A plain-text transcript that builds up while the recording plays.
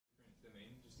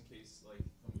case like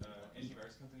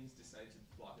antivirus companies decide to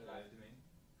block the live domain.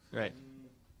 Right.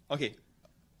 Okay.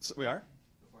 So we are?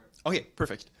 Okay,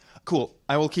 perfect. Cool.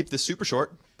 I will keep this super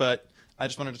short, but I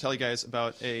just wanted to tell you guys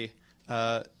about a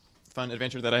fun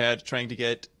adventure that I had trying to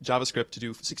get JavaScript to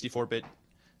do 64-bit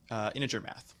integer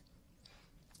math.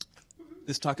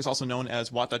 This talk is also known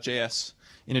as What.js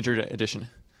Integer Edition,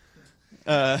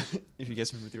 if you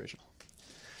guys remember the original.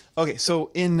 Okay,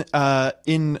 so in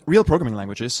real programming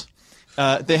languages,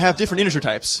 they have different integer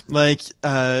types, like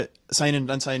signed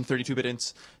and unsigned 32-bit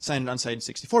ints, signed and unsigned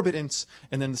 64-bit ints,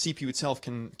 and then the CPU itself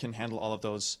can handle all of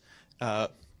those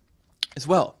as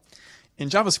well. In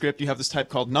JavaScript, you have this type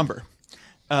called number,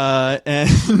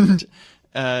 and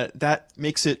that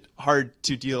makes it hard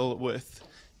to deal with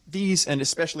these, and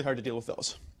especially hard to deal with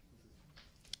those.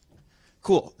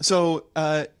 Cool. So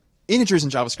integers in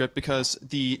JavaScript, because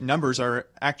the numbers are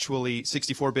actually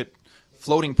 64-bit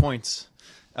floating points,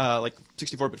 like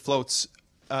 64-bit floats,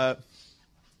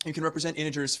 you can represent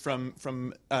integers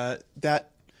from that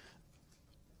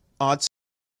odd.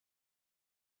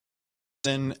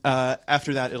 Then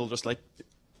after that, it'll just like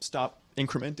stop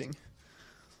incrementing.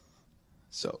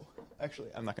 So actually,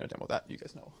 I'm not going to demo that. You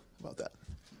guys know about that.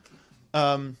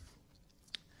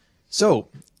 So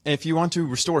if you want to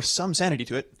restore some sanity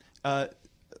to it,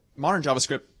 modern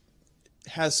JavaScript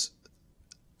has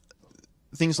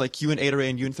things like uint8 array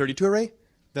and uint32 array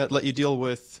that let you deal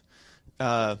with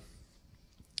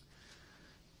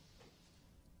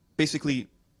basically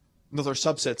those are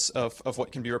subsets of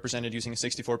what can be represented using a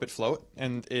 64-bit float,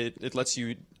 and it lets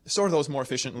you store those more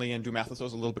efficiently and do math with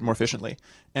those a little bit more efficiently.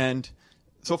 And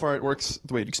so far it works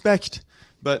the way you'd expect,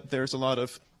 but there's a lot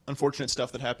of unfortunate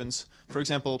stuff that happens. For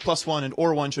example, +1 and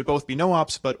or1 should both be no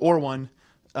ops, but or1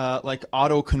 like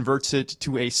auto converts it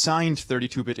to a signed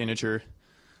 32-bit integer.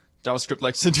 JavaScript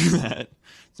likes to do that.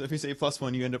 So if you say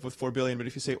 +1, you end up with 4 billion, but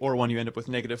if you say or1, you end up with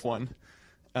 -1,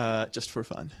 just for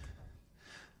fun.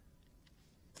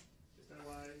 Is that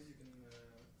why you can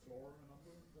floor a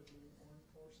number that you want to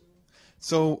force it?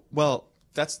 So, well,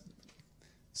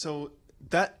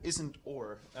 that isn't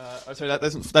or. Sorry, that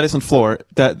isn't floor.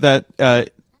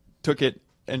 That took it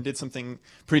and did something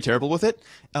pretty terrible with it.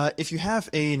 If you have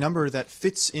a number that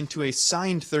fits into a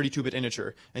signed 32-bit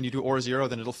integer and you do or 0,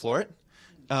 then it'll floor it.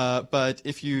 But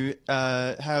if you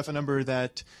have a number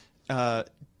that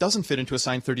doesn't fit into a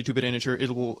signed 32-bit integer, it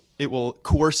will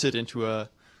coerce it into a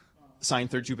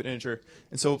signed 32-bit integer.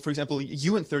 And so, for example,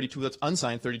 uint32, that's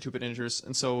unsigned 32-bit integers,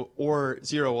 and so or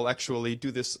 0 will actually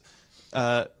do this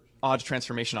odd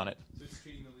transformation on it. So it's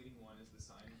treating the leading one as the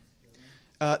sign.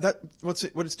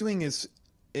 What it's doing is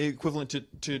equivalent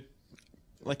to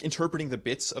like interpreting the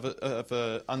bits of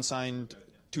a unsigned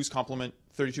 2's complement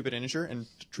 32-bit integer and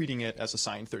treating it as a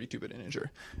signed 32-bit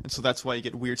integer. And so that's why you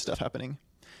get weird stuff happening.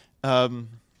 That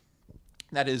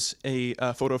is a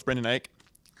photo of Brendan Ike.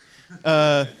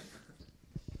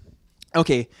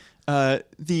 Okay,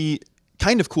 the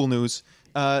kind of cool news,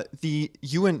 the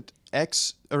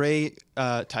uint(x) array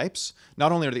types,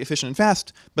 not only are they efficient and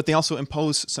fast, but they also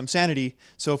impose some sanity.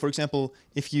 So for example,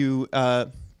 if you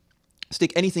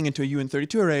stick anything into a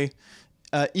uint32 array,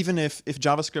 even if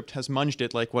JavaScript has munged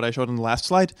it, like what I showed on the last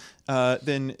slide,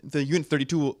 then the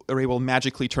uint32 array will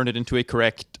magically turn it into a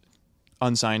correct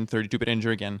unsigned 32-bit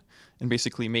integer again, and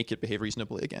basically make it behave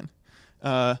reasonably again.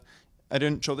 I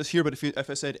didn't show this here, but if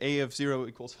I said a of 0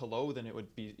 equals hello, then it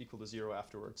would be equal to 0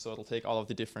 afterwards. So it'll take all of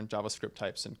the different JavaScript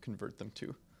types and convert them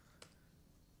to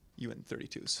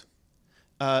uint32s.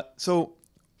 So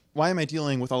why am I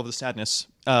dealing with all of this sadness?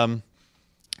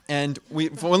 And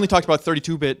we've only talked about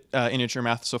 32-bit integer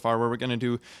math so far, where we're going to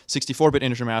do 64-bit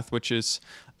integer math, which is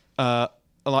a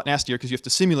lot nastier because you have to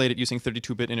simulate it using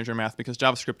 32-bit integer math because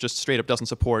JavaScript just straight up doesn't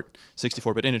support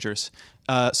 64-bit integers.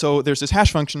 So there's this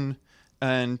hash function,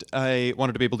 and I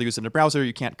wanted to be able to use it in a browser.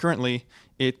 You can't currently.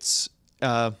 It's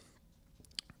if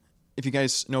you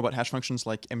guys know about hash functions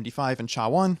like MD5 and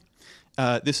SHA-1,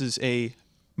 this is a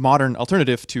modern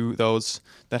alternative to those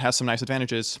that has some nice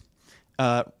advantages.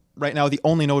 Right now, the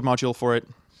only node module for it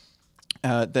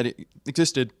that it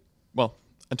existed, well,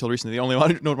 until recently, the only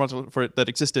node module for it that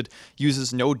existed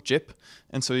uses Node.jip,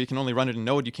 and so you can only run it in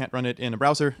Node. You can't run it in a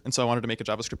browser, and so I wanted to make a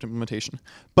JavaScript implementation.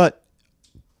 But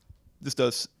this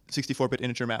does 64-bit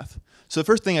integer math. So the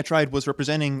first thing I tried was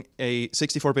representing a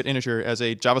 64-bit integer as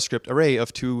a JavaScript array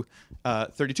of two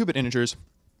 32-bit integers.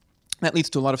 That leads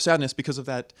to a lot of sadness because of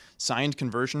that signed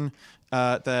conversion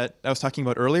that I was talking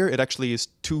about earlier. It actually is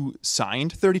two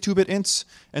signed 32-bit ints,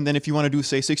 and then if you want to do,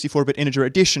 say, 64-bit integer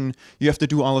addition, you have to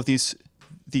do all of these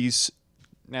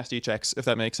nasty checks, if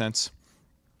that makes sense,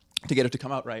 to get it to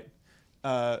come out right.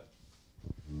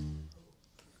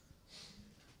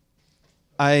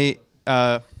 I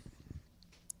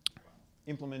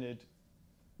implemented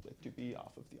to be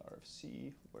off of the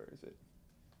RFC. Where is it?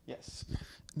 Yes.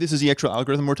 This is the actual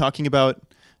algorithm we're talking about.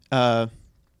 I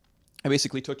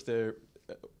basically took the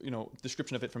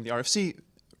description of it from the RFC,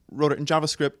 wrote it in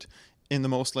JavaScript in the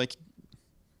most like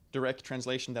direct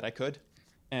translation that I could,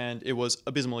 and it was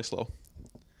abysmally slow.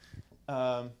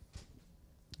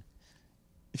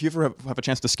 If you ever have a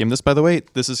chance to skim this, by the way,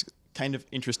 this is kind of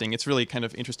interesting. It's really kind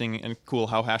of interesting and cool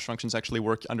how hash functions actually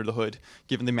work under the hood,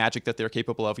 given the magic that they're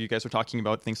capable of. You guys were talking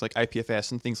about things like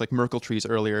IPFS and things like Merkle trees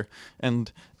earlier, and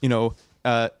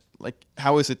like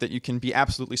how is it that you can be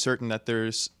absolutely certain that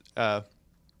there's,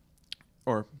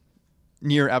 or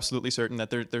near absolutely certain that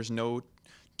there's no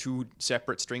two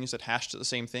separate strings that hash to the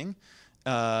same thing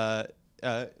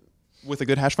with a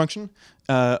good hash function?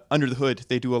 Under the hood,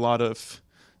 they do a lot of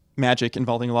magic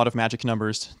involving a lot of magic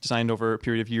numbers designed over a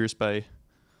period of years by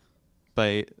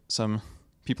some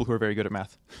people who are very good at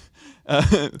math.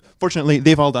 Fortunately,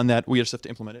 they've all done that. We just have to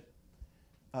implement it.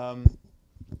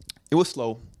 It was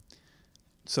slow,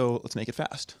 so let's make it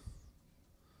fast.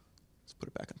 Let's put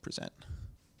it back on present.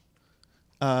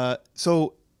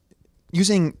 So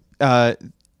using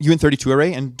uint32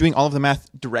 array and doing all of the math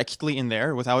directly in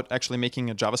there without actually making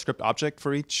a JavaScript object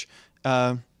for each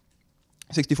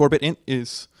 64-bit int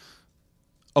is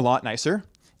a lot nicer,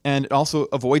 and it also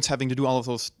avoids having to do all of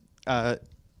those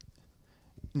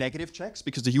negative checks,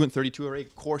 because the uint32 array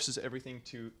courses everything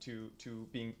to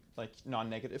being like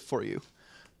non-negative for you,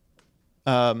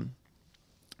 and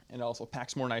it also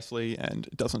packs more nicely and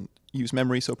it doesn't use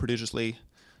memory so prodigiously.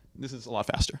 This is a lot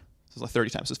faster. This is like 30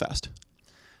 times as fast.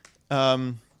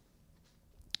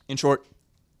 In short,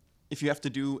 if you have to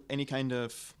do any kind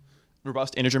of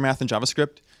robust integer math in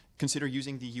JavaScript, consider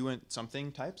using the uint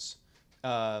something types.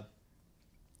 I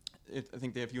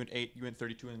think they have uint8,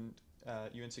 uint32, and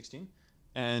uint16,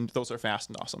 and those are fast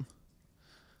and awesome.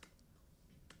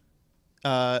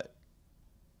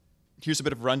 Here's a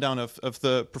bit of rundown of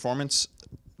the performance,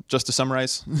 just to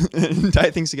summarize and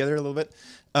tie things together a little bit.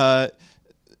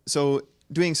 So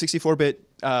doing 64-bit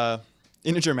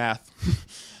integer math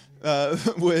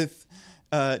with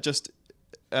just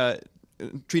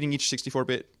treating each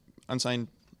 64-bit unsigned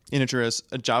integer as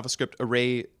a JavaScript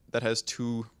array that has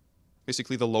two,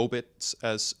 basically the low bits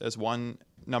as one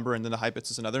number and then the high bits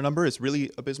as another number, is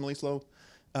really abysmally slow.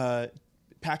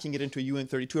 Packing it into a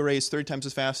uint32 array is 30 times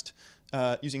as fast.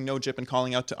 Using no-jip and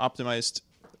calling out to optimized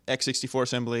x64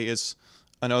 assembly is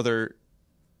another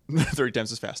 30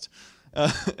 times as fast.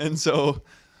 And so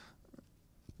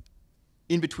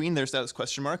in between there's those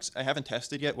question marks. I haven't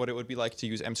tested yet what it would be like to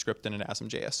use mscript and an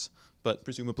ASM.js, but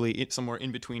presumably it's somewhere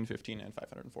in between 15 and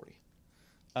 540.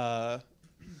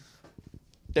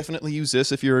 Definitely use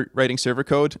this if you're writing server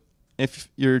code. If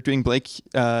you're doing Blake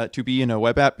to be in a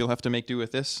web app, you'll have to make do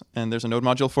with this, and there's a node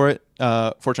module for it.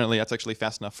 Fortunately, that's actually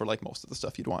fast enough for like most of the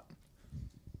stuff you'd want.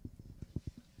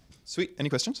 Sweet. Any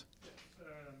questions?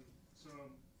 So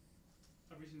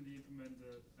I recently implemented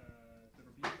the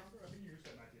Rabin number. I think you used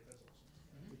that in IPFS also.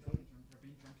 We call it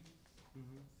Rabin trunking.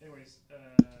 Anyways,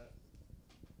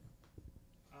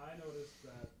 I noticed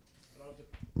that a lot of the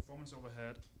performance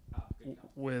overhead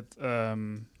with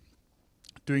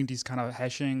doing these kind of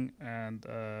hashing and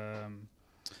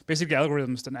basically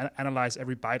algorithms that analyze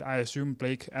every byte. I assume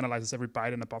Blake analyzes every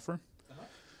byte in a buffer.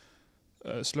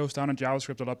 Slows down in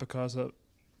JavaScript a lot because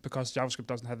JavaScript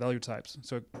doesn't have value types,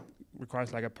 so it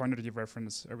requires like a pointer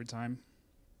dereference every time,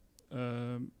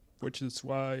 which is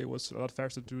why it was a lot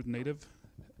faster to do it native.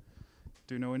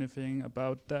 Do you know anything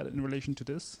about that in relation to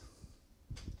this?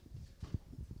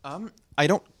 I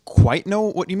don't quite know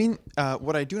what you mean.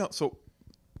 What I do know, so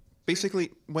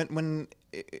basically, when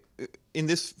in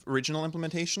this original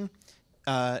implementation,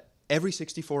 every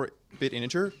 64-bit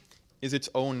integer is its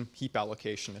own heap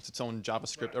allocation. It's its own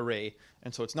JavaScript array,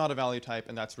 and so it's not a value type,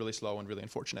 and that's really slow and really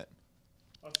unfortunate.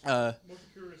 I was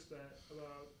most curious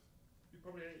about, you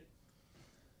probably,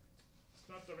 it's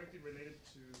not directly related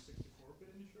to 64-bit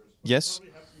integers, but yes.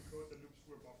 you probably have some code that loops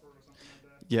through a buffer or something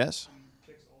like that. Yes. And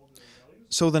checks all the values.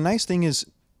 So the nice thing is,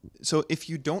 so if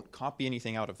you don't copy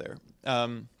anything out of there,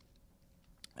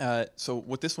 so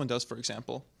what this one does, for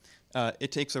example,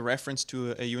 it takes a reference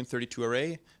to a uint32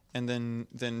 array and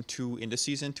then two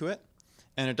indices into it,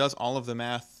 and it does all of the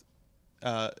math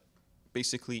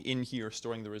basically in here,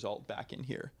 storing the result back in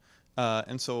here.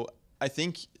 And so I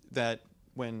think that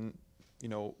when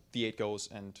V8 goes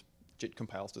and JIT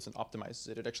compiles this and optimizes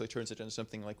it, it actually turns it into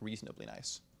something like reasonably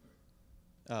nice.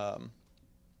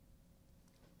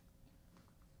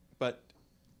 But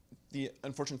the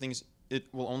unfortunate thing is it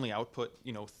will only output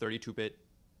 32-bit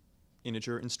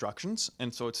integer instructions,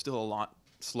 and so it's still a lot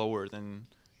slower than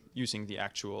using the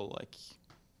actual like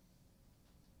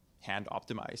hand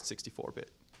optimized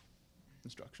 64-bit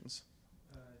instructions.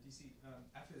 DC,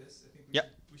 after this, I think Yep.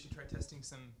 we should try testing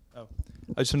some. Oh,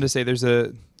 I just wanted to say there's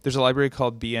a library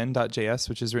called bn.js,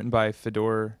 which is written by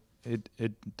Fedor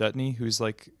Dutney, who's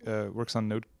like works on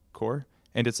Node Core,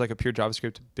 and it's like a pure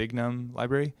JavaScript big num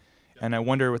library. Yep. And I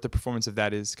wonder what the performance of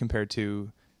that is compared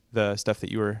to the stuff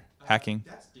that you were hacking.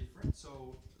 That's different.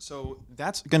 So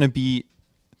that's gonna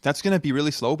be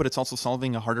really slow, but it's also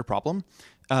solving a harder problem.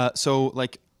 So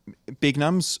like big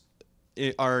nums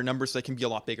are numbers that can be a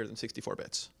lot bigger than 64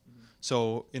 bits. Mm-hmm.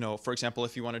 So for example,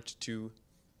 if you wanted to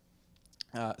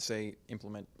say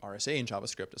implement RSA in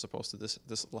JavaScript as opposed to this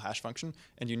little hash function,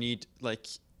 and you need like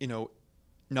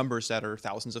numbers that are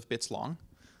thousands of bits long,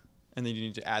 and then you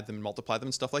need to add them and multiply them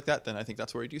and stuff like that, then I think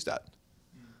that's where you'd use that.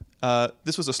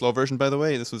 This was a slow version, by the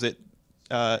way. This was it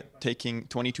taking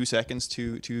 22 seconds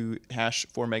to hash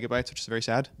 4 megabytes, which is very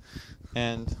sad.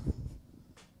 And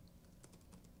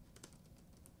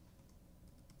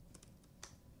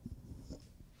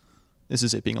this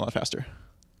is it being a lot faster.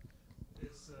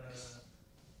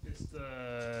 Is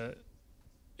the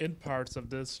int parts of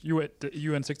this, the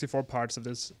UN64 parts of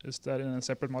this, is that in a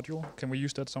separate module? Can we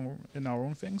use that somewhere in our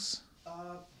own things?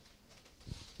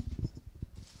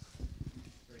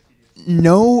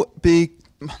 No big.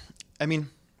 I mean,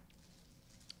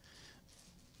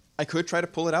 I could try to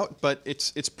pull it out, but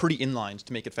it's pretty inlined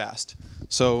to make it fast.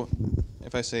 So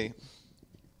if I say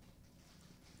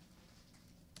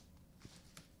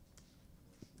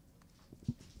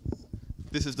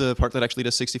this is the part that actually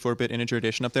does 64-bit integer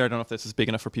addition up there. I don't know if this is big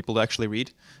enough for people to actually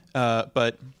read,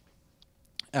 but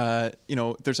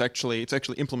there's actually it's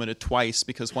implemented twice,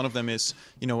 because one of them is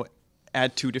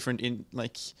add two different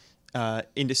indices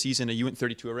in a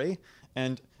uint32 array,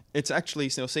 and it's actually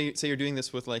say you're doing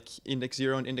this with like index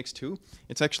 0 and index 2.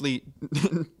 It's actually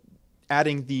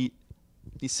adding the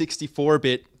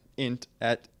 64-bit int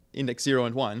at index 0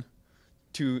 and 1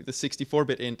 to the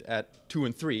 64-bit int at 2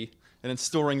 and 3. And then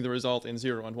storing the result in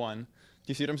 0 and 1. Do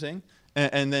you see what I'm saying?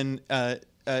 And then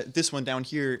this one down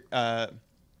here,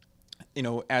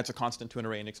 adds a constant to an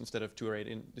array index instead of two array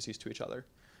indices to each other.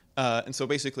 And so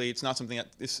basically, it's not something that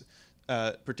is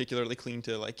particularly clean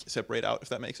to like separate out, if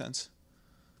that makes sense.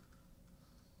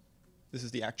 This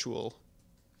is the actual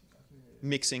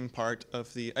mixing part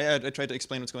of the. I tried to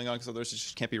explain what's going on because otherwise it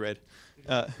just can't be read.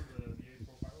 Yeah,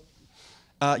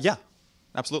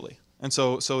 absolutely. And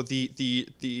so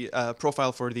the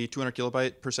profile for the 200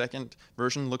 kilobyte per second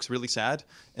version looks really sad,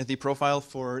 and the profile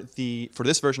for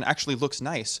this version actually looks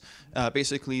nice.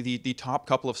 Basically, the top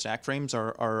couple of stack frames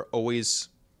are always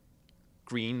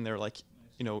green. They're like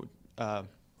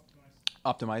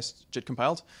optimized JIT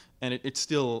compiled, and it's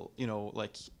still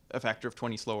like a factor of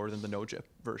 20 slower than the no-JIT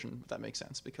version. If that makes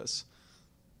sense, because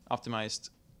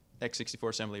optimized x64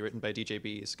 assembly written by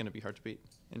DJB is going to be hard to beat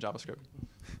in JavaScript.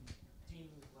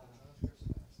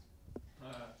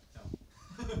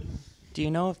 Do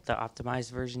you know if the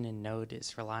optimized version in Node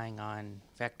is relying on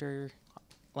vector,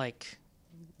 like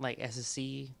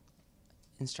SSC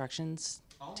instructions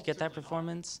to get that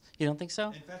performance? You don't think so?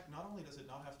 In fact, not only does it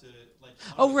not have to like.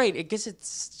 Oh, right. I guess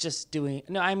it's just doing.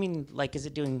 No, I mean, like, is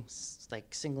it doing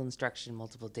like single instruction,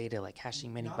 multiple data, like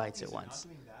hashing many bytes at once?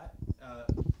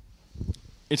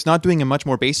 It's not doing a much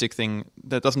more basic thing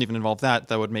that doesn't even involve that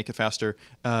would make it faster.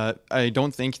 I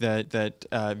don't think that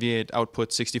V8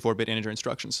 outputs 64-bit integer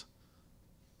instructions,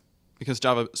 because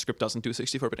JavaScript doesn't do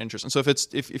 64-bit integers. And so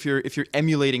if you're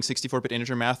emulating 64-bit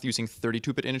integer math using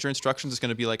 32-bit integer instructions, it's going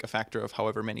to be like a factor of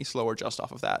however many slower just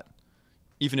off of that,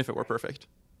 even if it were perfect.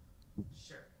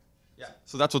 Sure. Yeah.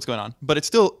 So that's what's going on. But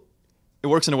it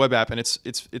works in a web app, and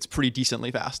it's pretty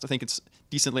decently fast. I think it's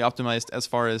decently optimized as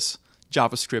far as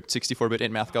JavaScript 64-bit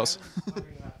int math goes.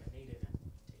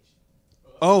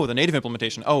 Oh, the native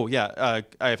implementation. Oh, yeah.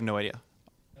 I have no idea.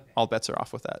 Okay. All bets are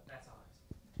off with that.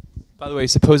 By the way,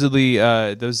 supposedly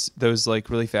those like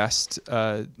really fast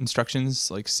instructions,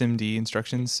 like SIMD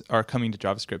instructions, are coming to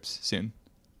JavaScript soon.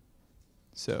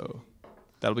 So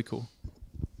that'll be cool.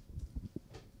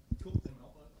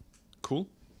 Cool.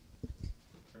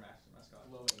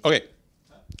 Okay.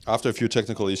 After a few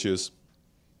technical issues,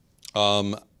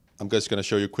 I'm just going to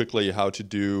show you quickly how to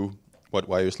do what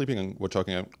While You're Sleeping we're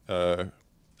talking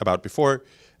about before,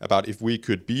 about if we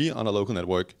could be on a local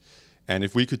network, and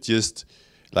if we could just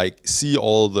like see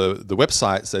all the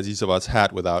websites that each of us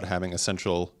had without having a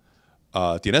central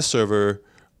DNS server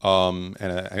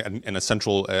and a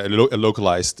central a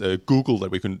localized Google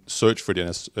that we can search for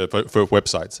DNS for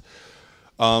websites.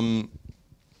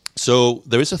 So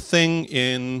there is a thing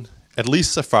in at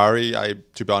least Safari,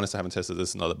 to be honest, I haven't tested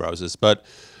this in other browsers, but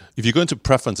if you go into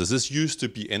preferences, this used to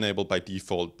be enabled by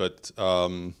default, but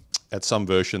at some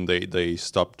version they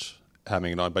stopped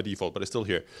having it on by default, but it's still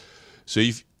here. So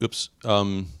if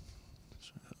go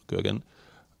again.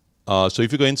 So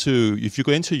if you go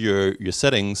into your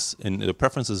settings in the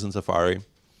preferences in Safari,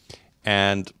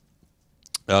 and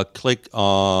click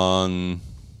on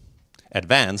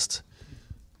Advanced,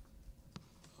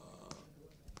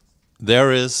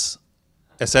 there is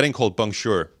a setting called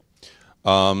Bonjour.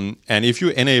 And if you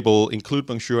enable Include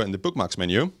Bonjour in the bookmarks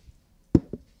menu,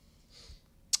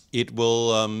 it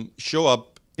will show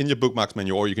up in your bookmarks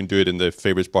menu, or you can do it in the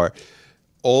favorites bar,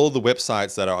 all the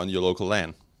websites that are on your local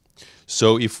LAN.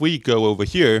 So if we go over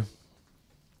here,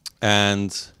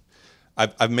 and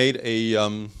I've made a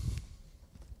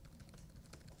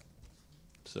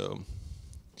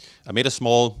I made a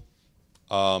small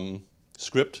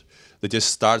script that just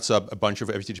starts up a bunch of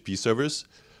HTTP servers,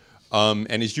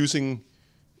 and is using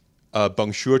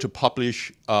Bonjour to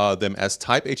publish them as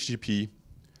type HTTP,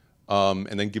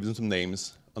 and then give them some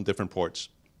names on different ports,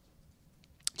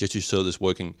 just to show this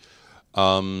working.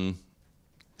 And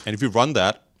if you run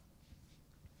that,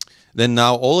 then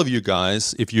now all of you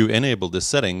guys, if you enable this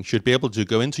setting, should be able to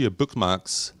go into your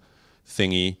bookmarks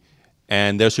thingy,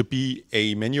 and there should be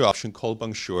a menu option called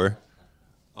Bonjour.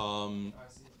 And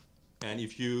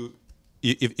if you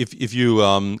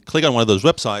click on one of those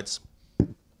websites,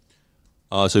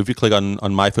 so if you click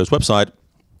on my first website,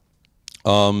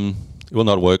 it will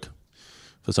not work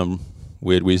for some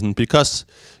weird reason because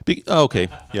okay,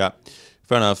 yeah,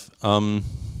 fair enough. I'm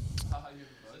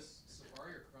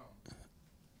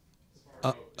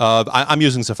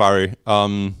using Safari. I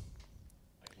can't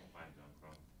find it on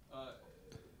Chrome.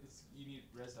 You need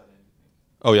res.end, I think.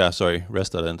 Oh yeah, sorry,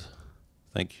 res.end.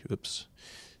 Thank you. Oops.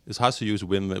 It's hard to use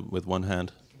Vim with one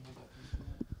hand.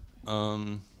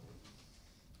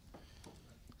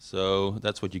 So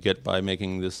that's what you get by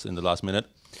making this in the last minute.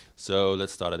 So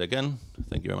let's start it again.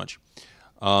 Thank you very much.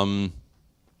 Then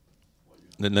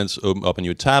let's open up a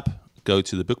new tab, go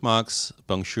to the bookmarks,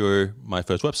 Bonjour, my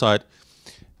first website,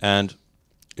 and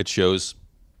it shows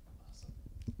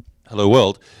hello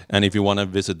world. And if you want to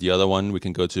visit the other one, we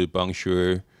can go to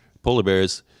Bonjour polar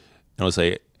bears, and we'll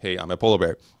say, hey, I'm a polar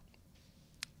bear.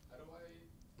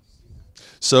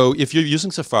 So if you're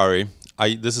using Safari,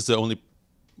 this is the only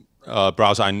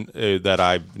browser that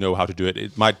I know how to do it.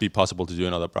 It might be possible to do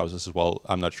in other browsers as well.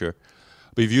 I'm not sure.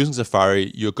 But if you're using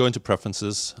Safari, you go into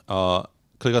Preferences,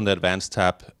 click on the Advanced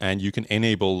tab, and you can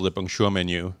enable the Bonjour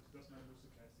menu.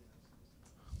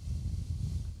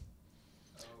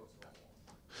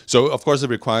 So of course it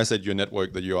requires that your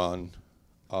network that you're on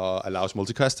allows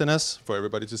multicast DNS for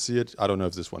everybody to see it. I don't know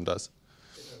if this one does.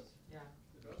 It does. Yeah.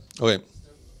 It does. Okay.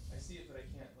 I see it, but I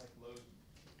can't load.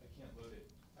 I can't load it.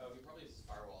 Oh, you probably have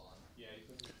firewall on. Yeah, you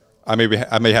put the firewall.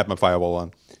 I may have my firewall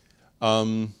on.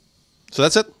 So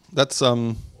that's it. That's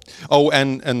oh,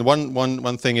 and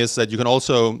one thing is that you can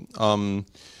also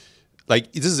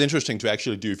like, this is interesting to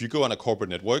actually do. If you go on a corporate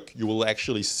network, you will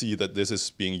actually see that this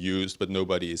is being used, but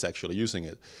nobody is actually using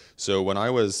it. So when I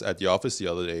was at the office the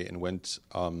other day and went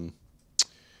in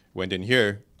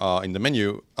here in the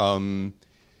menu,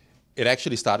 it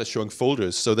actually started showing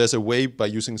folders. So there's a way by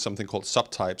using something called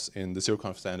subtypes in the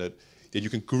zeroconf standard that you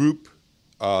can group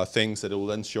things that it will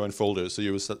then show in folders. So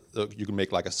you can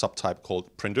make like a subtype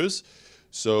called printers.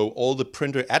 So all the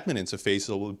printer admin interfaces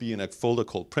will be in a folder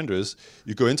called printers.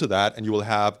 You go into that and you will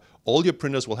have, all your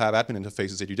printers will have admin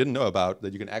interfaces that you didn't know about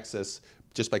that you can access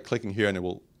just by clicking here, and it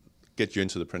will get you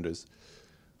into the printers.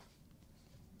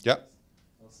 Yeah?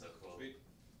 That's so cool. Wait,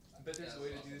 I bet there's a way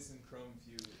to do this in Chrome if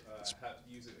you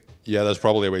use it. Yeah, there's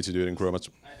probably a way to do it in Chrome. I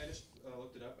just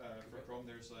looked it up. For Chrome,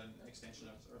 there's an extension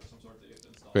of some sort that you have to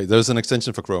install. Great, there's an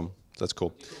extension for Chrome. That's cool.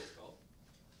 Okay, cool. It's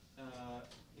called.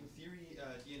 In theory,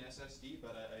 DNSSD,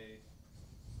 but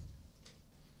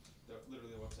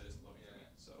literally the website isn't loading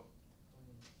yet, so.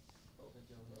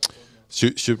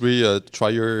 Should we try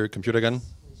your computer again?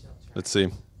 Let's see. I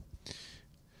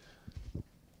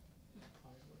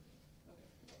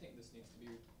think this needs to be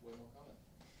way more common.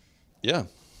 Yeah.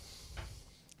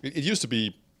 It used to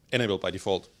be enabled by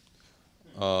default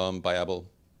by Apple,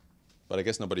 but I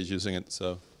guess nobody's using it.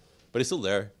 So, but it's still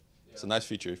there. Yeah. It's a nice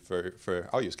feature for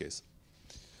our use case.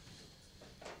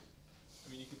 I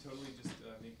mean, you could totally just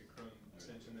make a Chrome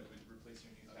extension that would replace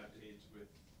your new tab page with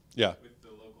the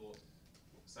local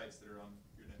sites that are on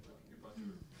your network, your bunch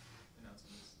of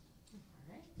announcements.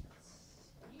 Alright, that's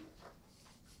sweet.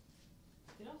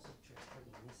 You could also try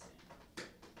plugging this in.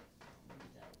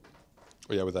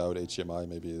 Oh yeah, without HDMI,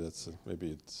 maybe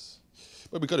it's.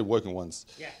 Well, we got it working once.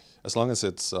 Yeah. As long as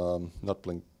it's not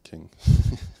blinking.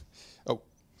 Oh,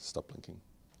 stop blinking.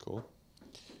 Cool.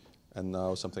 And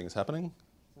now something is happening.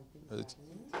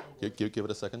 Give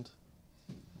it a second.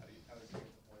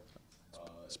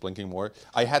 It's blinking more.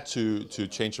 I had to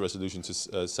change the resolution to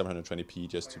 720p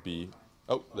just to be.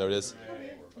 Oh, there it is.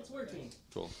 It's working.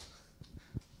 Cool.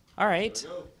 All right.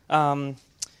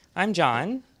 I'm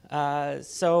John.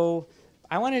 So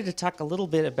I wanted to talk a little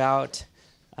bit about.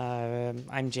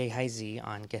 I'm Jay Heisey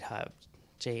on GitHub,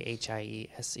 Jhiesey.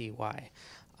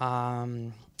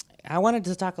 I wanted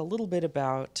to talk a little bit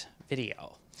about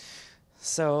video.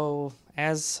 So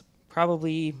as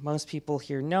probably most people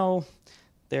here know,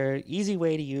 the easy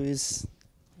way to use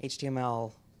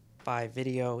HTML5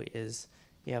 video is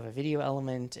you have a video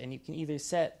element and you can either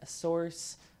set a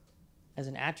source as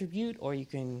an attribute or you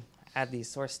can add these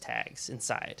source tags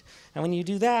inside. And when you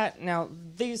do that, now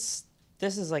this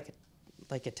is like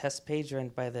a test page run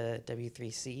by the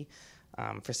W3C.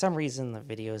 For some reason, the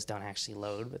videos don't actually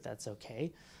load, but that's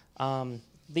okay.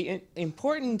 The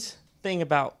important thing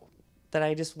about that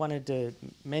I just wanted to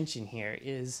mention here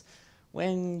is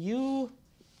when you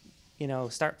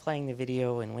start playing the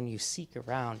video and when you seek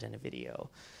around in a video,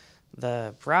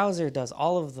 the browser does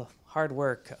all of the hard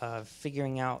work of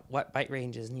figuring out what byte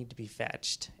ranges need to be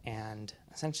fetched and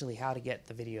essentially how to get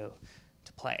the video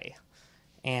to play.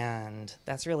 And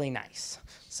that's really nice.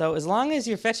 So as long as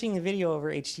you're fetching the video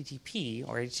over HTTP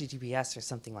or HTTPS or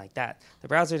something like that, the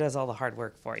browser does all the hard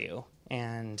work for you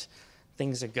and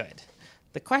things are good.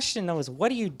 The question though is, what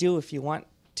do you do if you want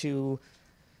to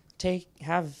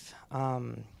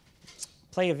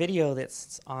play a video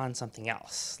that's on something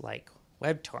else, like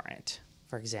WebTorrent,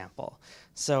 for example?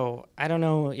 So I don't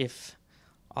know if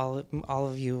all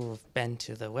of you have been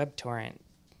to the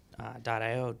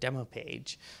WebTorrent.io demo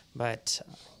page, but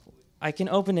I can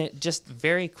open it just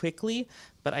very quickly,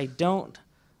 but I don't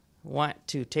want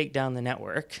to take down the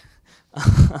network.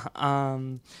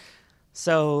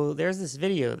 So there's this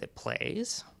video that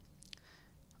plays,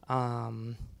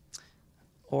 or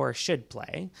should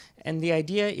play, and the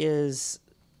idea is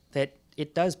that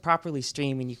it does properly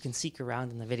stream and you can seek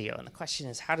around in the video, and the question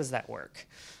is, how does that work?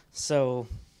 So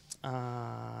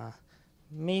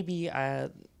maybe as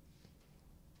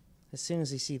soon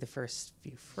as you see the first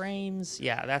few frames,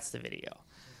 yeah, that's the video.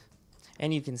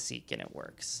 And you can seek and it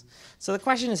works. So the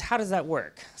question is, how does that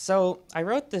work? So I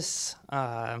wrote this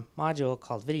module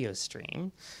called Video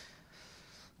Stream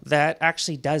that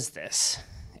actually does this.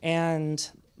 And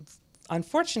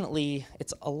unfortunately,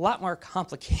 it's a lot more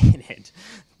complicated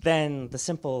than the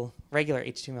simple regular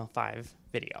HTML5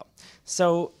 video.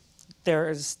 So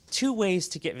there's two ways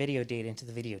to get video data into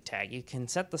the video tag. You can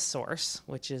set the source,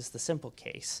 which is the simple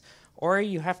case, or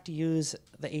you have to use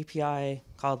the API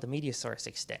called the media source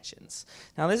extensions.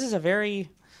 Now this is a very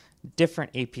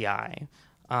different API,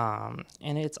 and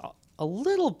it's a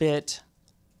little bit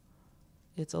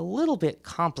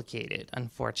complicated,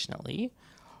 unfortunately.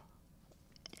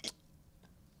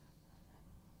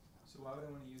 So why would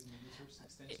I want to use media source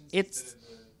extensions?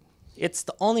 It's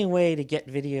the only way to get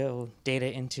video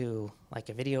data into like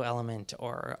a video element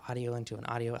or audio into an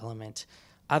audio element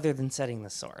other than setting the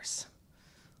source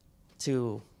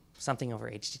to something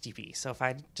over HTTP. So if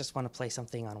I just want to play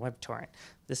something on WebTorrent,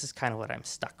 this is kind of what I'm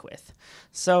stuck with.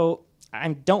 So I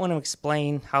don't want to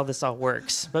explain how this all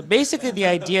works, but basically the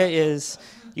idea is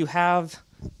you have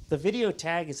the video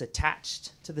tag is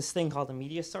attached to this thing called a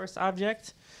media source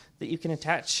object that you can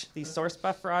attach these source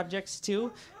buffer objects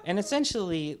to. And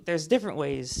essentially, there's different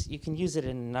ways. You can use it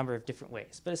in a number of different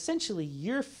ways. But essentially,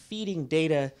 you're feeding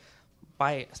data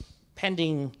by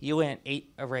appending uint8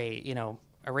 array,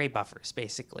 array buffers,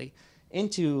 basically,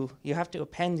 you have to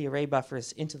append the array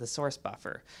buffers into the source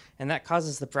buffer. And that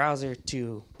causes the browser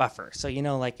to buffer. So,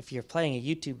 like if you're playing a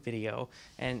YouTube video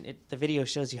and the video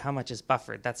shows you how much is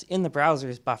buffered, that's in the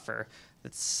browser's buffer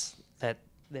that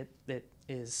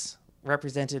is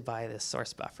represented by this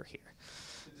source buffer here.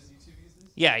 Does YouTube use this?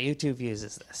 Yeah, YouTube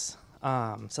uses this.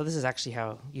 So this is actually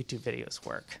how YouTube videos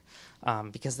work,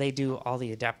 because they do all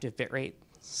the adaptive bitrate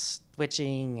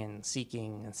switching and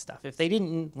seeking and stuff. If they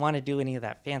didn't want to do any of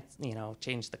that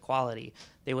change the quality,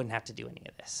 they wouldn't have to do any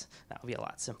of this. That would be a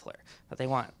lot simpler. But they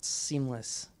want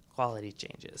seamless quality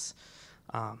changes.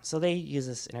 So they use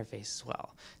this interface as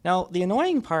well. Now, the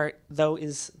annoying part, though,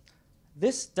 is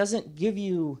this doesn't give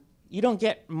you don't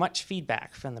get much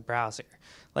feedback from the browser.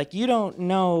 Like, you don't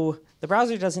know, the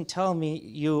browser doesn't tell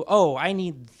you, oh, I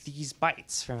need these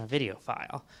bytes from a video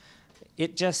file.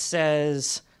 It just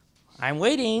says, I'm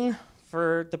waiting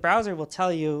for, the browser will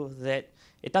tell you that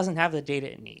it doesn't have the data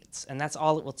it needs, and that's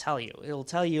all it will tell you. It'll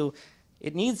tell you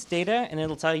it needs data, and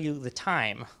it'll tell you the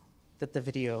time that the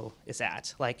video is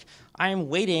at. Like, I'm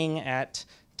waiting at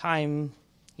time,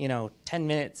 10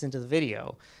 minutes into the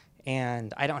video,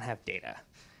 and I don't have data.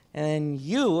 And then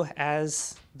you,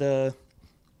 as the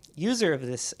user of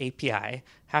this API,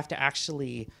 have to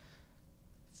actually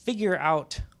figure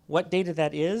out what data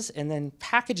that is and then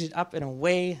package it up in a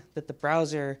way that the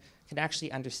browser can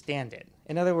actually understand it.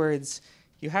 In other words,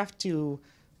 you have to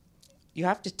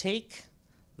take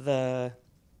the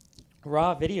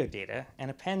raw video data and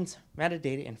append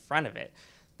metadata in front of it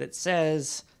that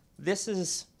says this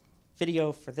is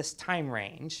video for this time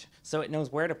range, so it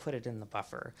knows where to put it in the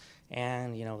buffer,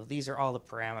 and these are all the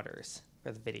parameters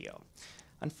for the video.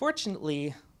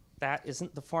 Unfortunately, that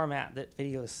isn't the format that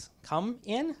videos come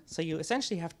in, so you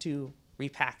essentially have to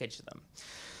repackage them.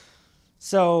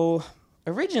 So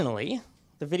originally,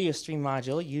 the video stream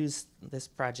module used this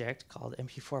project called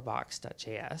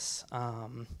mp4box.js,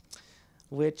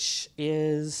 which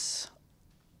is,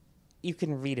 you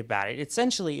can read about it.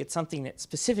 Essentially, it's something that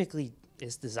specifically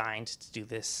is designed to do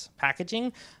this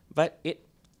packaging, but it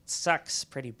sucks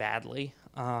pretty badly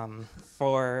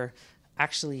for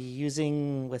actually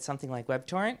using with something like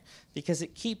WebTorrent, because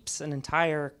it keeps an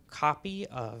entire copy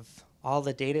of all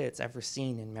the data it's ever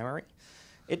seen in memory.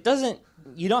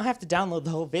 You don't have to download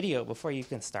the whole video before you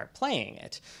can start playing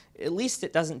it. At least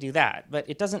it doesn't do that, but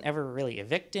it doesn't ever really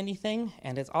evict anything,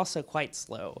 and it's also quite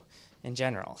slow in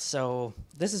general. So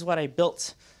this is what I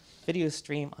built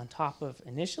VideoStream on top of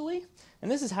initially,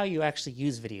 and this is how you actually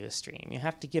use VideoStream. You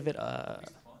have to give it a...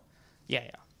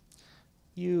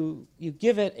 You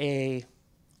give it a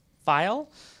file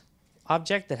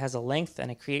object that has a length and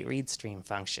a create read stream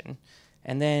function,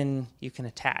 and then you can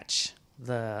attach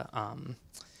the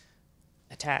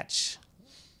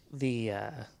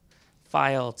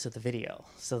file to the video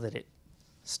so that it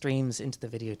streams into the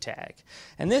video tag.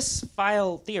 And this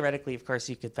file, theoretically, of course,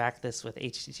 you could back this with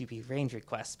HTTP range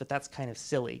requests, but that's kind of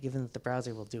silly given that the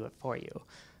browser will do it for you.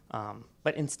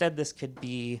 But instead, this could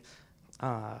be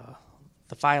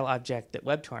the file object that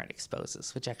WebTorrent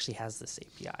exposes, which actually has this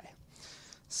API.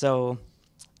 So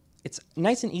it's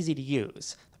nice and easy to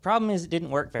use. The problem is it didn't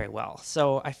work very well.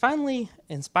 So I finally,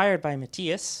 inspired by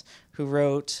Matthias, who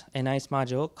wrote a nice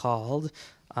module called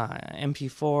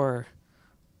MP4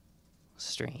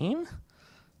 Stream,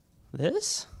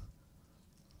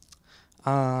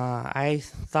 I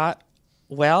thought,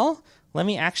 well, let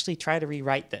me actually try to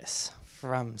rewrite this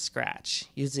from scratch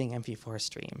using MP4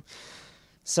 Stream.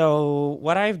 So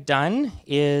what I've done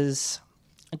is,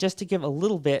 just to give a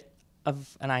little bit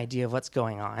of an idea of what's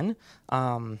going on.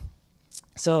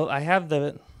 So I have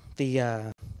the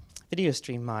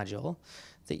VideoStream module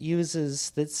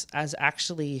that's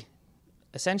actually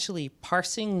essentially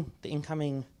parsing the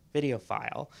incoming video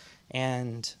file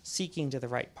and seeking to the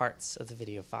right parts of the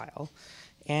video file,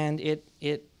 and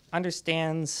it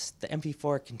understands the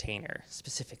MP4 container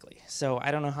specifically. So I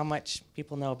don't know how much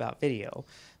people know about video,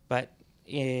 but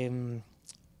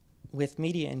with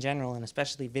media in general, and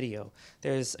especially video,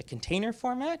 there's a container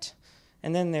format,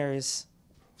 and then there's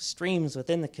streams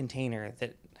within the container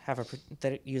that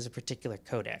that use a particular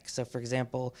codec. So, for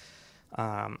example,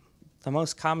 the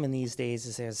most common these days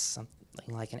is there's something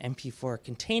like an MP4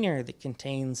 container that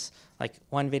contains like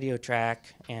one video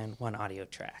track and one audio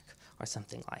track, or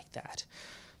something like that.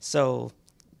 So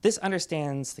this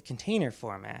understands the container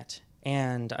format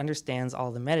and understands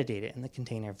all the metadata in the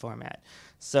container format.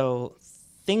 So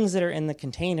things that are in the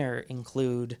container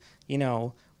include,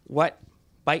 what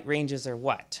byte ranges are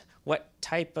what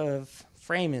type of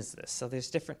frame is this? So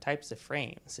there's different types of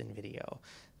frames in video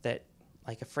that,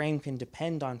 like, a frame can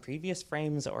depend on previous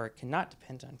frames or it cannot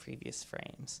depend on previous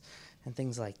frames, and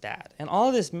things like that. And all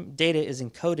of this data is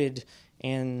encoded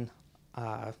in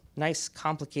nice,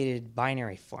 complicated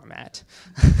binary format.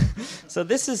 So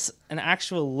this is an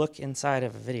actual look inside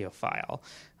of a video file.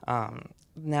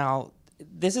 Now,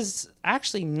 this is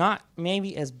actually not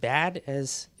maybe as bad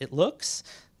as it looks.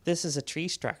 This is a tree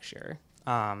structure.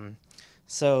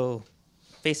 So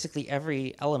basically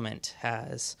every element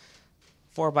has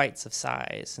 4 bytes of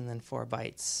size and then 4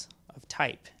 bytes of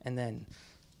type and then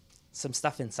some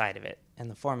stuff inside of it. And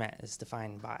the format is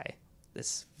defined by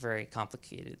this very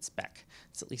complicated spec.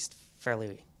 It's at least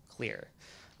fairly clear.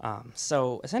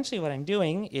 So essentially what I'm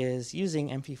doing is using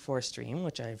MP4 Stream,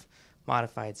 which I've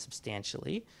modified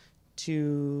substantially,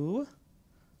 to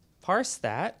parse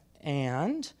that,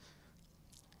 and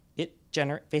it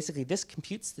basically this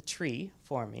computes the tree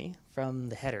for me from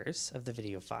the headers of the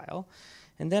video file.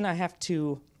 And then I have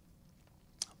to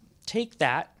take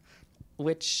that,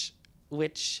 which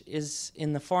is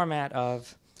in the format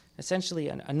of essentially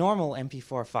a normal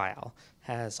MP4 file,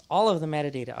 has all of the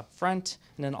metadata up front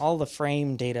and then all the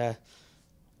frame data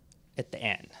at the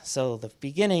end. So the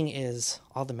beginning is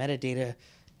all the metadata,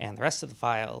 and the rest of the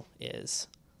file is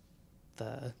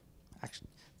the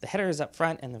header is up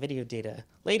front and the video data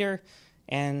later,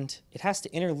 and it has to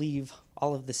interleave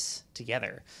all of this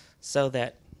together so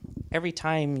that every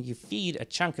time you feed a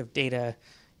chunk of data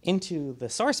into the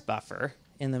source buffer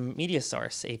in the media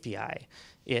source API,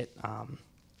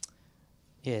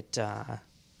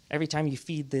 every time you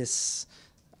feed this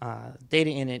data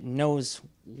in, it knows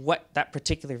what that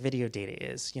particular video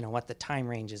data is, you know, what the time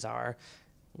ranges are,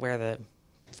 where the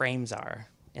frames are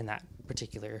in that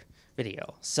particular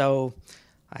video. So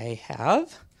I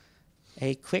have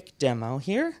a quick demo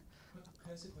here. Can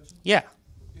I ask a question? Yeah.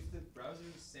 If the browser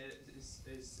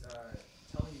is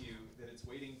telling you that it's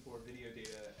waiting for video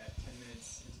data at 10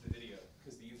 minutes into the video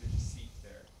because the user just seeked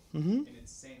there, Mm-hmm. and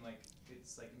it's saying like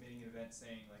emitting an event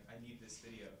saying like I need this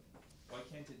video, why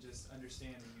can't it just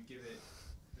understand when you give it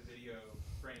the video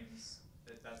frames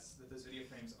that those video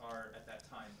frames are at that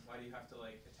time? Why do you have to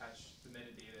like attach the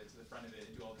metadata to the front of it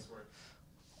and do all this work?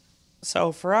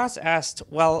 So Faraz asked,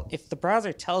 well, if the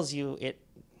browser tells you it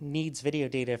needs video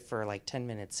data for like 10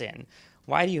 minutes in,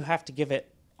 why do you have to give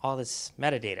it all this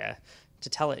metadata to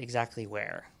tell it exactly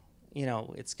where, you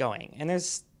know, it's going? And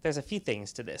there's a few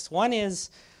things to this. One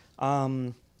is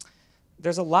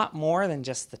there's a lot more than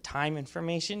just the time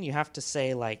information. You have to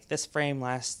say like this frame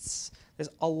lasts. There's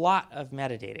a lot of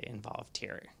metadata involved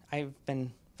here. I've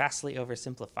been vastly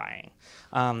oversimplifying.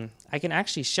 I can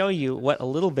actually show you what a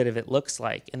little bit of it looks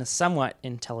like in a somewhat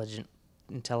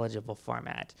intelligible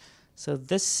format. So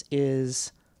this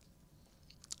is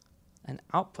an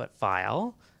output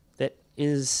file that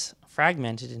is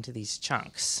fragmented into these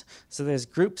chunks. So there's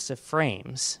groups of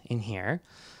frames in here.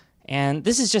 And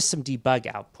this is just some debug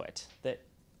output that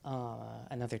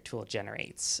another tool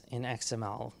generates in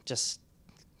XML just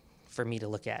for me to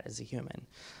look at as a human.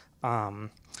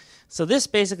 So this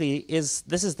basically is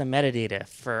the metadata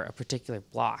for a particular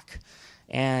block.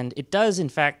 And it does, in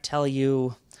fact, tell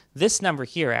you, this number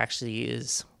here actually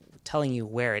is telling you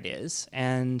where it is.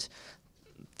 And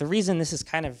the reason this is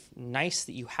kind of nice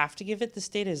that you have to give it this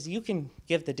data is you can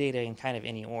give the data in kind of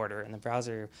any order, and the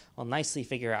browser will nicely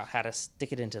figure out how to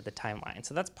stick it into the timeline.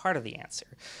 So that's part of the answer.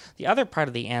 The other part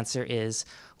of the answer is,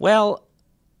 well,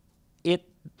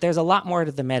 there's a lot more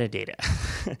to the metadata.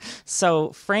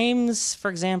 So frames,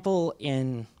 for example,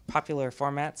 in popular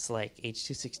formats like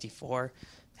H.264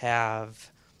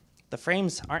 have, the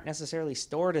frames aren't necessarily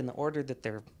stored in the order that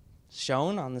they're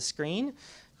shown on the screen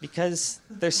because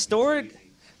they're stored.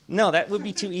 No, that would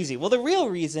be too easy. Well, the real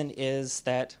reason is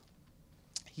that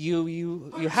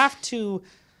you have to,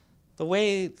 the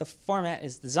way the format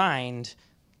is designed,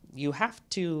 you have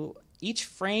to, each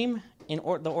frame in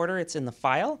the order it's in the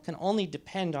file can only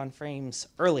depend on frames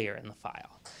earlier in the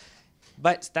file.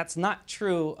 But that's not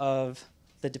true of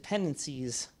the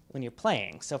dependencies when you're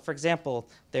playing. So for example,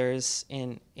 there's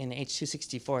in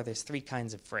H.264, there's 3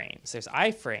 kinds of frames. There's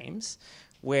iframes,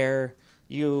 where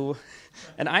an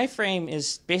iframe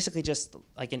is basically just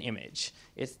like an image.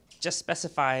 It just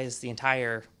specifies the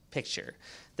entire picture.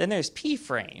 Then there's p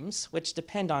frames, which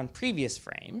depend on previous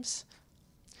frames.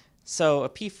 So a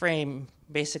p frame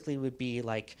basically would be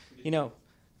like,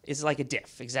 is like a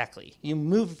diff, exactly. You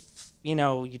move,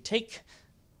 you take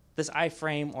this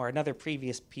iframe or another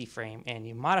previous p frame and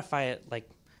you modify it, like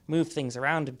move things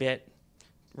around a bit,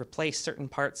 replace certain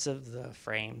parts of the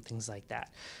frame, things like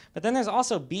that. But then there's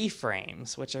also B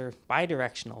frames, which are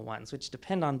bidirectional ones, which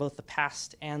depend on both the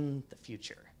past and the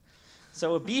future.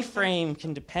 So a B frame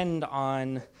can depend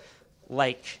on,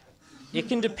 you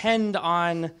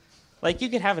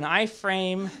could have an I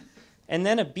frame, and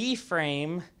then a B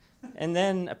frame, and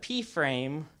then a P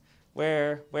frame,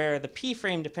 where the P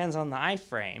frame depends on the I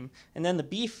frame, and then the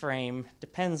B frame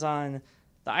depends on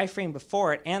the I frame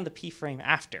before it and the P frame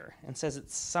after, and says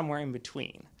it's somewhere in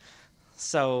between.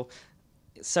 So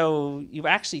you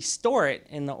actually store it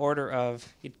in the order of,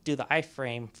 you do the I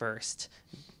frame first,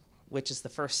 which is the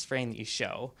first frame that you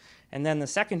show, and then the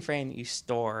second frame that you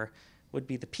store would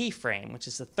be the P frame, which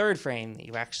is the third frame that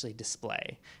you actually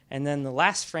display. And then the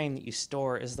last frame that you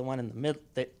store is the one in the middle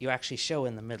that you actually show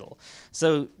in the middle.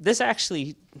 So this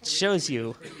actually shows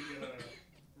you.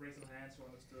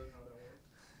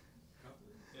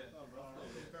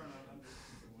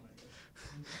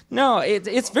 No,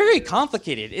 it's very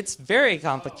complicated. It's very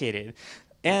complicated.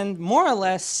 And more or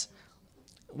less,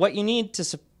 what you need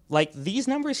to, these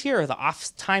numbers here are the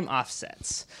time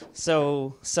offsets.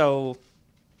 So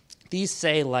these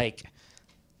say,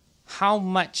 how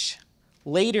much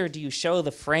later do you show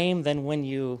the frame than when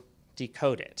you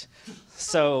decode it?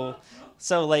 So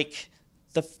So like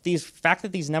these fact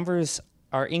that these numbers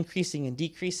are increasing and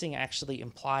decreasing actually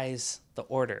implies the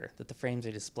order that the frames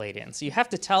are displayed in. So you have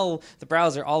to tell the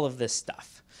browser all of this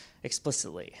stuff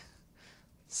explicitly.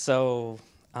 So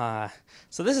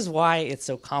so this is why it's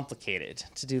so complicated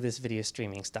to do this video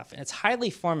streaming stuff. And it's highly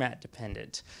format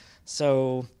dependent.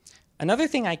 So another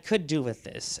thing I could do with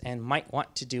this and might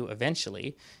want to do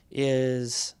eventually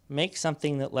is make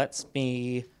something that lets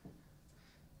me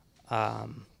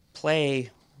play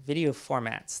video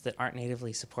formats that aren't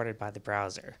natively supported by the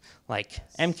browser. Like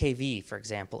MKV, for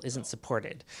example, isn't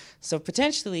supported. So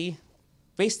potentially,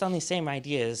 based on these same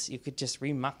ideas, you could just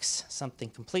remux something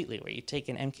completely, where you take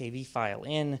an MKV file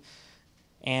in,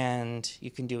 and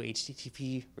you can do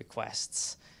HTTP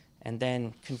requests, and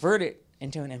then convert it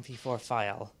into an MP4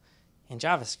 file in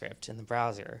JavaScript in the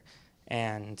browser,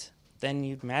 and then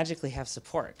you'd magically have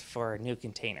support for new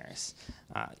containers.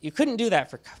 You couldn't do that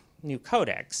for new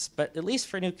codecs, but at least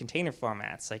for new container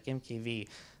formats like MKV,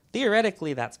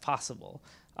 theoretically that's possible.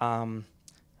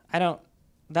 That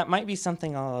might be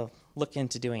something I'll look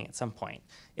into doing at some point.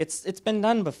 It's been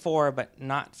done before, but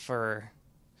not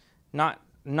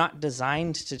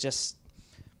designed to just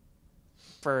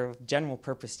for general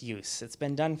purpose use. It's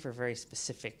been done for very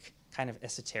specific kind of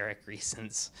esoteric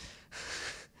reasons.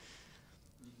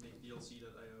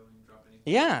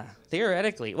 Yeah,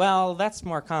 theoretically. Well, that's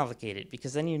more complicated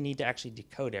because then you need to actually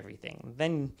decode everything.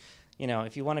 Then, you know,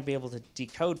 if you want to be able to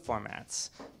decode formats,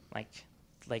 like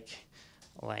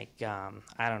I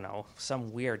don't know,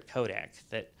 some weird codec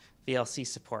that VLC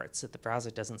supports that the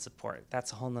browser doesn't support,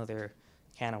 that's a whole nother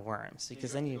can of worms.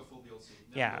 Because then you,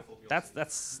 yeah,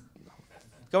 that's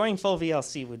going full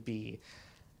VLC would be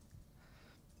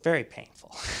very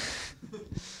painful.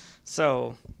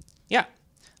 So, yeah.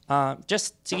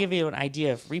 Just to give you an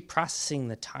idea of reprocessing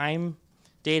the time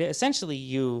data, essentially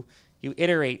you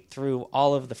iterate through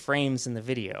all of the frames in the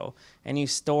video, and you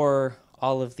store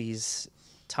all of these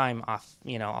time off,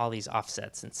 you know, all these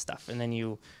offsets and stuff, and then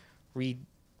you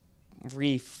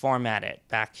reformat it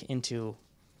back into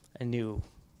a new,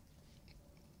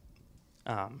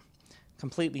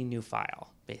 completely new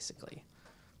file, basically.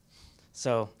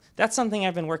 So that's something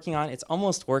I've been working on. It's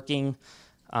almost working.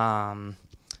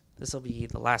 This will be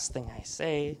the last thing I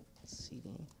say.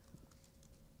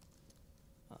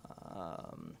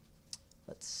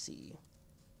 Let's see.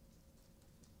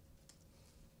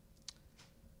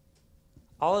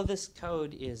 All of this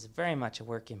code is very much a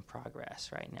work in progress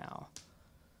right now.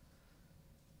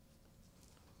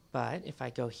 But if I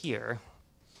go here,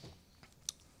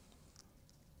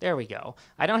 there we go.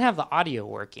 I don't have the audio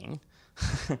working,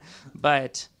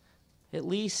 but at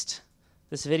least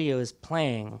this video is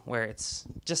playing where it's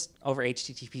just over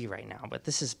HTTP right now, but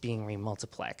this is being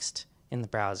remultiplexed in the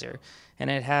browser. And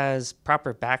it has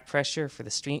proper back pressure for the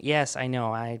stream. Yes, I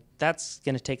know. That's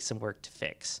going to take some work to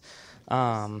fix.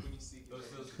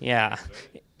 Yeah.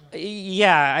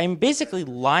 Yeah, I'm basically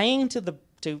lying to the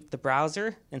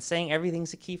browser and saying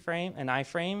everything's a keyframe, an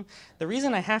iframe. The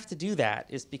reason I have to do that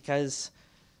is because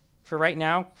for right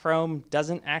now, Chrome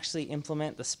doesn't actually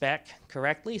implement the spec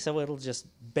correctly, so it'll just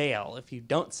bail if you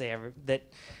don't say that.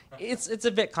 It's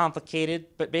a bit complicated,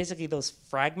 but basically those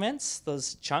fragments,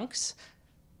 those chunks,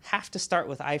 have to start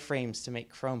with iframes to make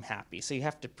Chrome happy. So you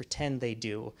have to pretend they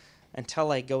do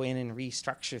until I go in and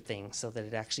restructure things so that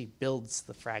it actually builds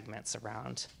the fragments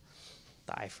around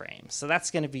the iframes. So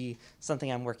that's going to be something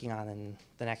I'm working on in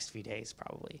the next few days,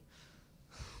 probably.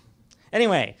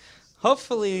 Anyway,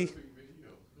 hopefully.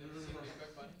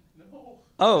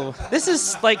 Oh, this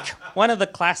is like one of the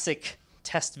classic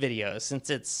test videos,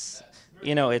 since it's,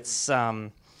 you know, it's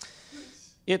so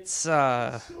sad. What's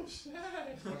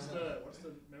the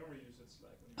memory usage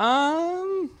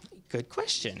like? Good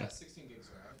question. It's got 16 gigs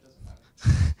of RAM, it doesn't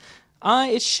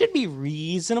matter. It should be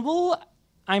reasonable.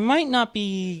 I might not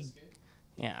be.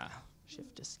 Yeah,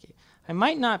 Shift Escape. I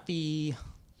might not be.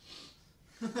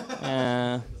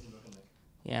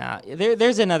 Yeah,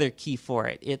 there's another key for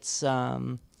it. It's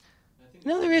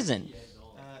no, there isn't. You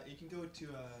can go to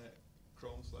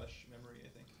Chrome/memory,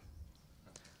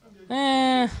 I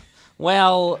think.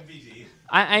 Well,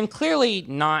 I'm clearly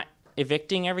not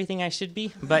evicting everything I should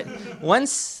be, but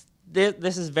once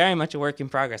this is very much a work in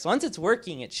progress. Once it's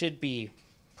working, it should be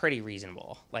pretty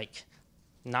reasonable, like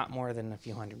not more than a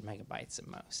few hundred megabytes at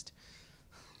most,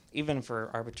 even for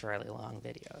arbitrarily long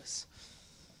videos.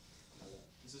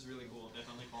 This is really cool.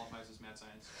 Definitely qualifies as mad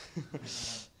science.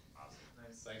 Awesome.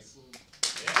 Nice. Thanks.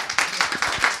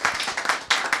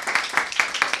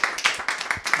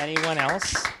 Anyone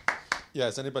else? Yeah,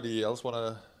 does anybody else want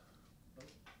to?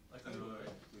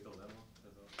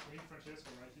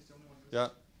 Yeah.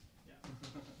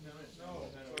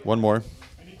 One more.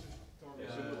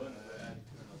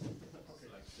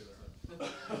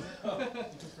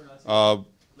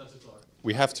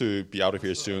 We have to be out of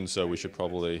here soon, so we should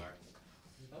probably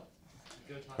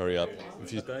hurry up.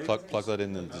 If you plug that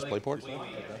in the display port,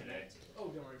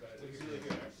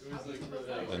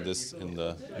 and this in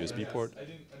the USB port. I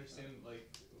didn't understand like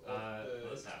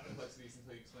this happened. complexities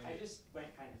until you explained I it. just went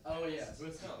kind of. Oh yeah. It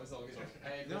was all good.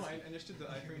 No, I understood the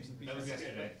iframes and That was features.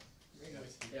 yesterday.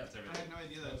 Yeah. I had no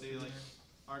idea that they like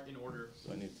aren't in order.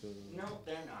 I need to. No,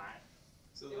 they're not.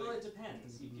 So Well, like, it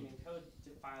depends. You can encode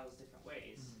the files different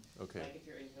ways. Okay. Like if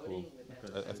you're encoding with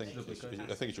I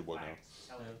think it should work now.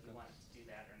 Tell it if you want it to do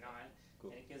that or not,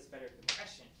 Cool. and it gives better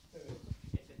compression if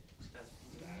it doesn't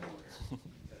do that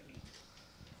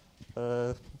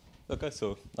order. Okay,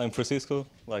 so I'm Francisco.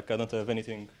 Like, I don't have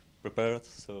anything prepared,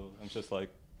 so I'm just like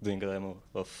doing a demo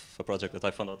of a project that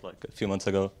I found out like a few months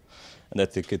ago, and I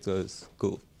think it was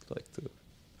cool, like to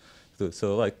do.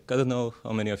 So like, I don't know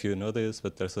how many of you know this,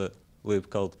 but there's a lib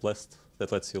called Blast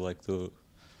that lets you like do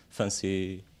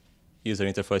fancy user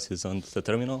interfaces on the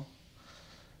terminal.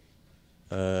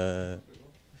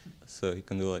 So you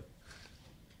can do like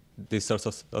these sorts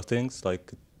of things,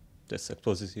 like this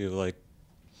exposes you like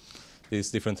these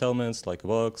different elements, like a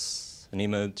box, an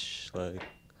image, like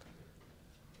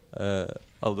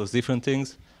all those different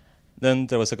things. Then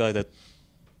there was a guy that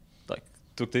like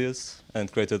took this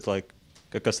and created like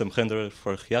a custom renderer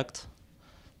for React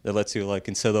that lets you like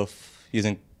instead of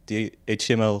using the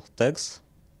HTML tags,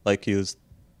 like use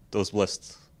those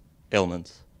blessed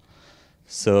elements.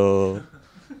 So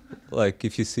like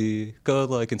if you see code,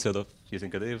 like instead of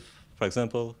using a div, for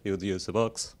example, you would use a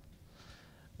box.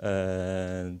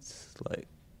 And like,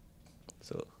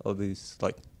 so all these,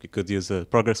 like you could use a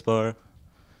progress bar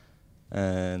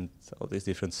and all these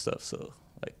different stuff. So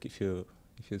like if you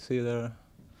see there,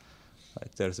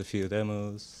 like there's a few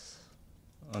demos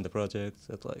on the project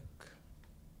that like,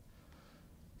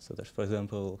 so there's for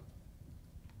example,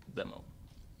 demo.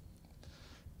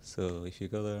 So if you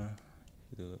go there,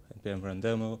 you do npm run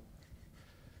demo.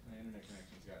 My internet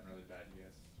connection's gotten really bad, you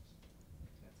guys.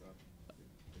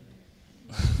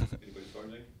 Anybody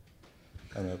starting?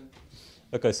 I don't know.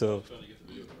 Okay, so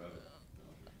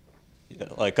yeah,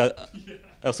 like I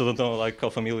also don't know like how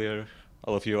familiar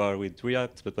all of you are with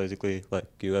React, but basically like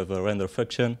you have a render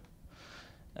function,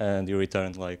 and you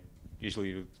return like usually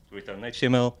you return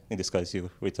HTML. In this case, you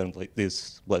return like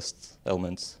these blessed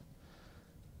elements,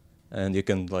 and you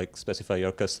can like specify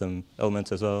your custom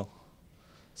elements as well.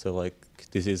 So like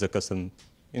this is a custom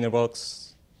inner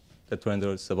box that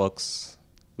renders a box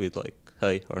with like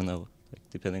hey or no, like,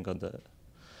 depending on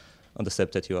the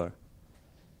step that you are.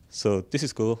 So this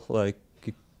is cool. Like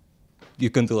you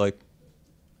can do like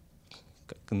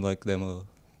demo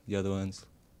the other ones.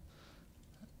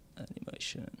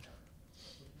 Animation.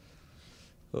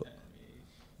 Oh,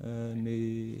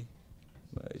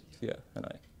 yeah, and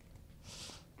I.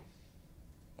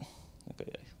 Okay,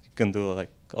 yeah. You can do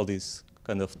like all these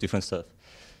kind of different stuff.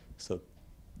 So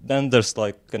then there's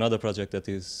like another project that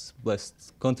is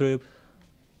Blast Contrib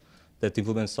that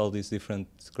implements all these different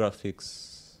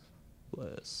graphics.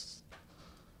 Blast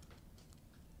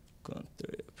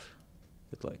Contrib.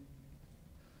 That like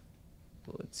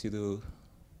lets you do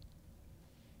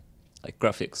like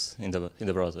graphics in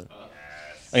the browser.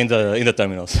 In the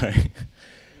terminal, sorry.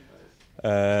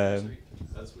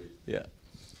 That's sweet. Yeah.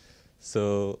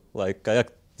 So like I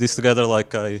act this together,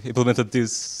 like I implemented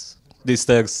these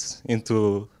tags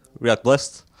into React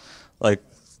Blast, like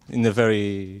in a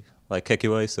very like hacky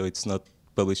way. So it's not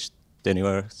published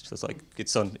anywhere. It's just like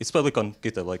it's public on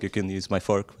GitHub. Like you can use my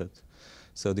fork, but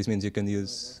so this means you can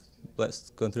use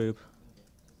Blast Contrib.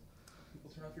 People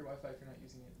turn off your Wi-Fi if you're not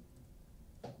using it.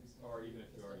 Or even if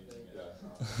you are using it.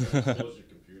 Yeah. Close your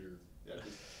computer. Yeah,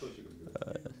 just close your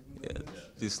computer. Yeah,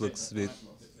 this looks a bit.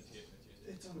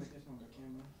 It's on the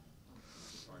camera.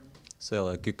 So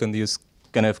like you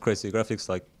can have crazy graphics.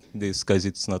 Like in this case,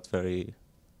 it's not very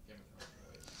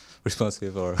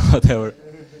responsive or whatever.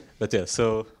 But yeah,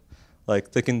 so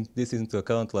like taking this into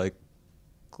account, like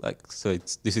so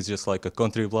this is just like a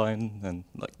contrib line, and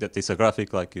like that is a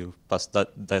graphic. Like you pass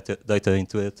that data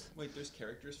into it. Wait, there's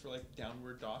characters for like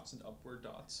downward dots and upward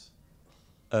dots.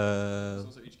 Uh,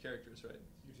 Those are each characters, right?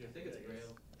 I think it's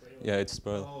Braille. yeah, it's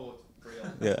Braille. Oh, it's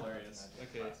Braille. Yeah. Hilarious.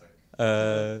 Okay.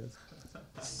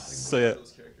 So yeah.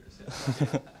 Those characters. Yeah.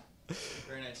 Okay.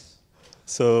 Very nice.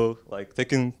 So like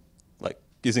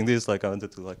using this, like I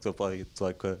wanted to apply it to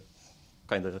like a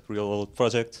kind of real world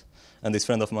project, and this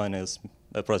friend of mine has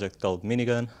a project called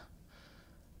Minigun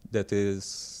that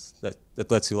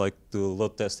lets you like do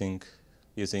load testing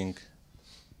using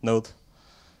Node,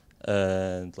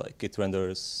 and like it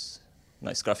renders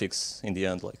nice graphics in the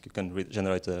end. Like you can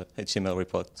generate a HTML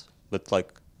report, but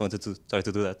like I wanted to try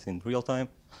to do that in real time,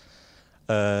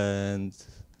 and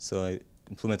so I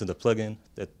implemented a plugin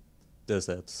that does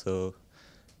that. So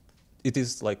it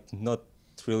is like not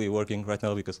really working right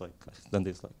now because like I've done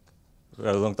this like a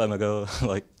very long time ago,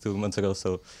 like 2 months ago.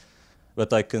 So,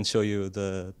 but I can show you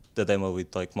the demo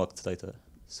with like mocked data.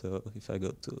 So if I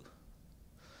go to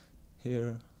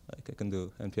here, like I can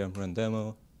do npm run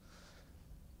demo,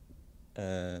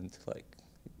 and like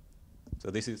so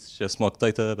this is just mock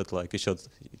data, but like it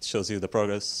shows you the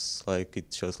progress. Like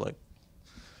it shows like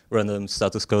random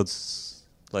status codes,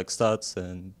 like stats,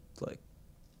 and like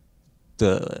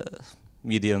the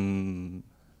medium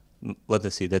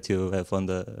latency that you have on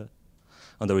the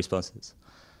responses.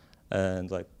 And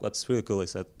like what's really cool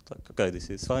is that like okay, this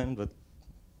is fine, but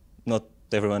not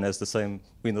everyone has the same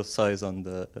window size on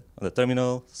the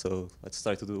terminal. So let's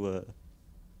try to do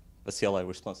a CLI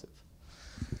responsive.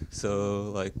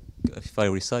 So like if I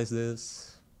resize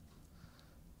this,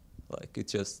 like it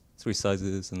just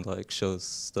resizes and like shows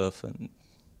stuff, and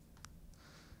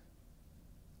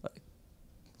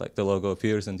like the logo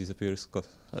appears and disappears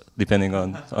depending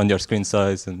on your screen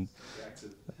size, and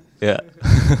yeah.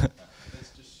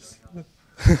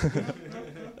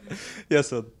 Yeah,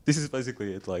 so this is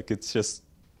basically it. Like it's just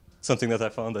something that I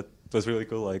found that was really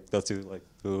cool. Like lets you like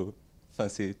do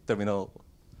fancy terminal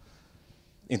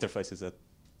interfaces that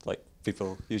like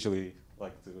people usually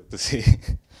like to see,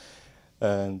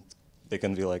 and they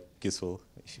can be like useful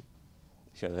if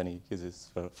you have any uses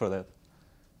for that.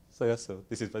 So yeah, so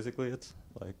this is basically it.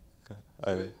 Like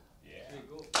Yeah.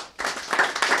 Cool.